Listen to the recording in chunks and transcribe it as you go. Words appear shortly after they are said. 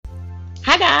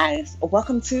Guys,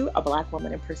 welcome to A Black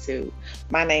Woman in Pursuit.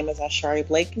 My name is Ashari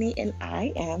Blakeney and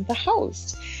I am the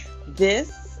host.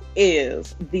 This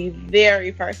is the very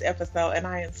first episode and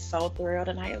I am so thrilled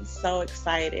and I am so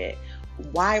excited.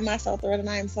 Why am I so thrilled and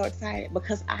I am so excited?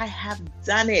 Because I have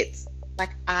done it.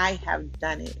 I have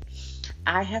done it.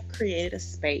 I have created a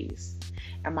space,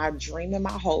 and my dream and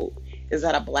my hope is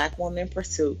that A Black Woman in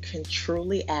Pursuit can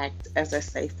truly act as a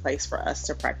safe place for us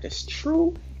to practice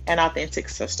true and authentic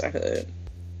sisterhood.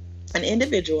 An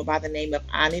individual by the name of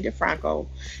Ani DeFranco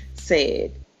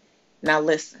said, now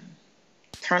listen,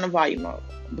 turn the volume up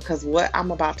because what I'm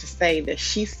about to say that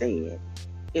she said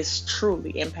is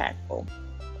truly impactful.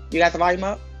 You got the volume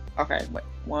up? Okay, wait,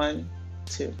 one,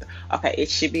 two, three. Okay, it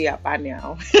should be up by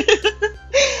now.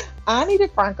 Ani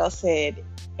DeFranco said,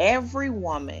 every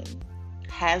woman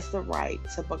has the right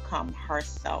to become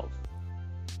herself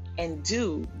and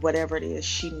do whatever it is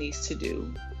she needs to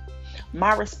do.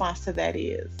 My response to that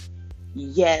is,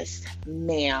 yes,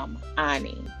 ma'am,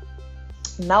 Ani.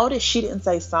 Notice she didn't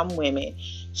say some women.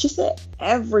 She said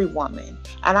every woman.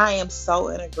 And I am so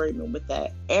in agreement with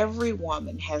that. Every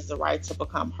woman has the right to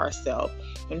become herself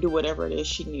and do whatever it is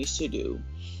she needs to do.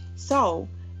 So,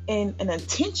 in an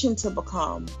intention to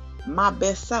become my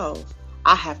best self,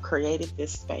 I have created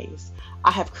this space.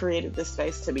 I have created this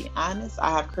space to be honest. I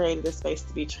have created this space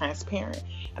to be transparent.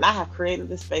 And I have created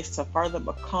this space to further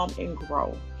become and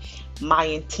grow. My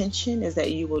intention is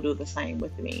that you will do the same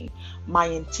with me. My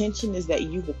intention is that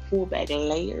you will pull back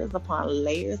layers upon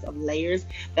layers of layers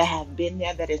that have been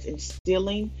there that is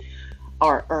instilling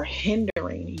or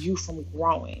hindering you from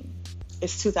growing.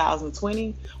 It's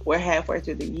 2020. We're halfway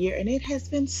through the year and it has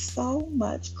been so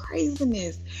much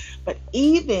craziness. But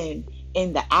even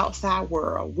in the outside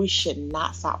world, we should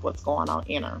not stop what's going on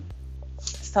inner.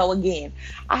 So again,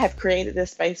 I have created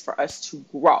this space for us to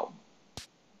grow.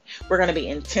 We're going to be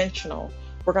intentional.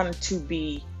 We're going to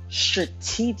be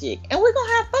strategic, and we're going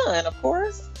to have fun, of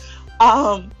course.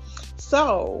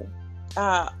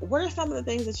 What are some of the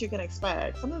things that you can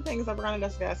expect? Some of the things that we're going to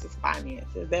discuss is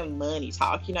finances, then money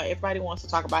talk. You know, everybody wants to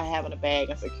talk about having a bag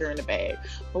and securing the bag,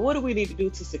 but what do we need to do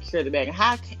to secure the bag? And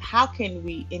how can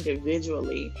we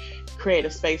individually create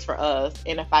a space for us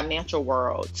in a financial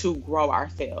world to grow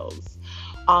ourselves?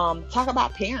 Talk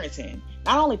about parenting.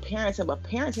 Not only parenting, but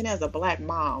parenting as a Black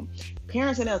mom,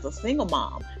 parenting as a single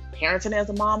mom, parenting as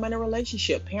a mom in a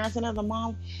relationship, parenting as a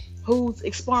mom who's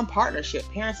exploring partnership,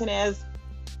 parenting as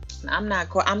I'm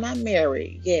not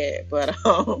married yet, but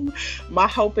my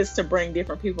hope is to bring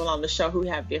different people on the show who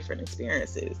have different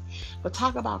experiences. But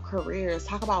talk about careers,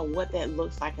 talk about what that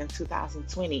looks like in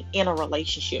 2020 in a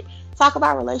relationship. Talk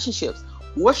about relationships.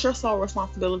 What's your sole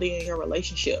responsibility in your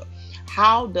relationship?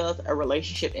 How does a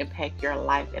relationship impact your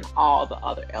life and all the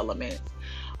other elements?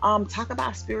 Talk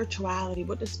about spirituality.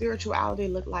 What does spirituality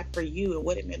look like for you and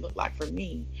what it may look like for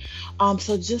me?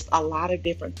 So just a lot of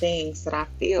different things that I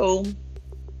feel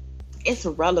it's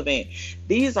relevant.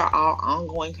 These are all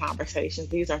ongoing conversations.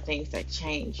 These are things that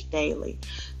change daily.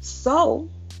 So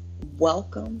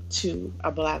welcome to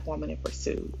A Black Woman in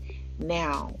Pursuit.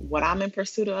 Now, what I'm in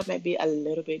pursuit of may be a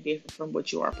little bit different from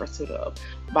what you are in pursuit of,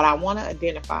 but I want to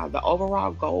identify the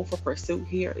overall goal for pursuit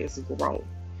here is growth.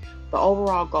 The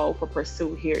overall goal for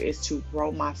pursuit here is to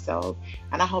grow myself,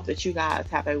 and I hope that you guys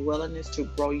have a willingness to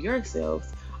grow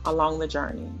yourselves along the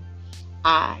journey.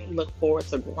 I look forward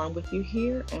to growing with you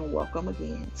here, and welcome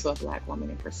again to A Black Woman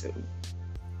in Pursuit.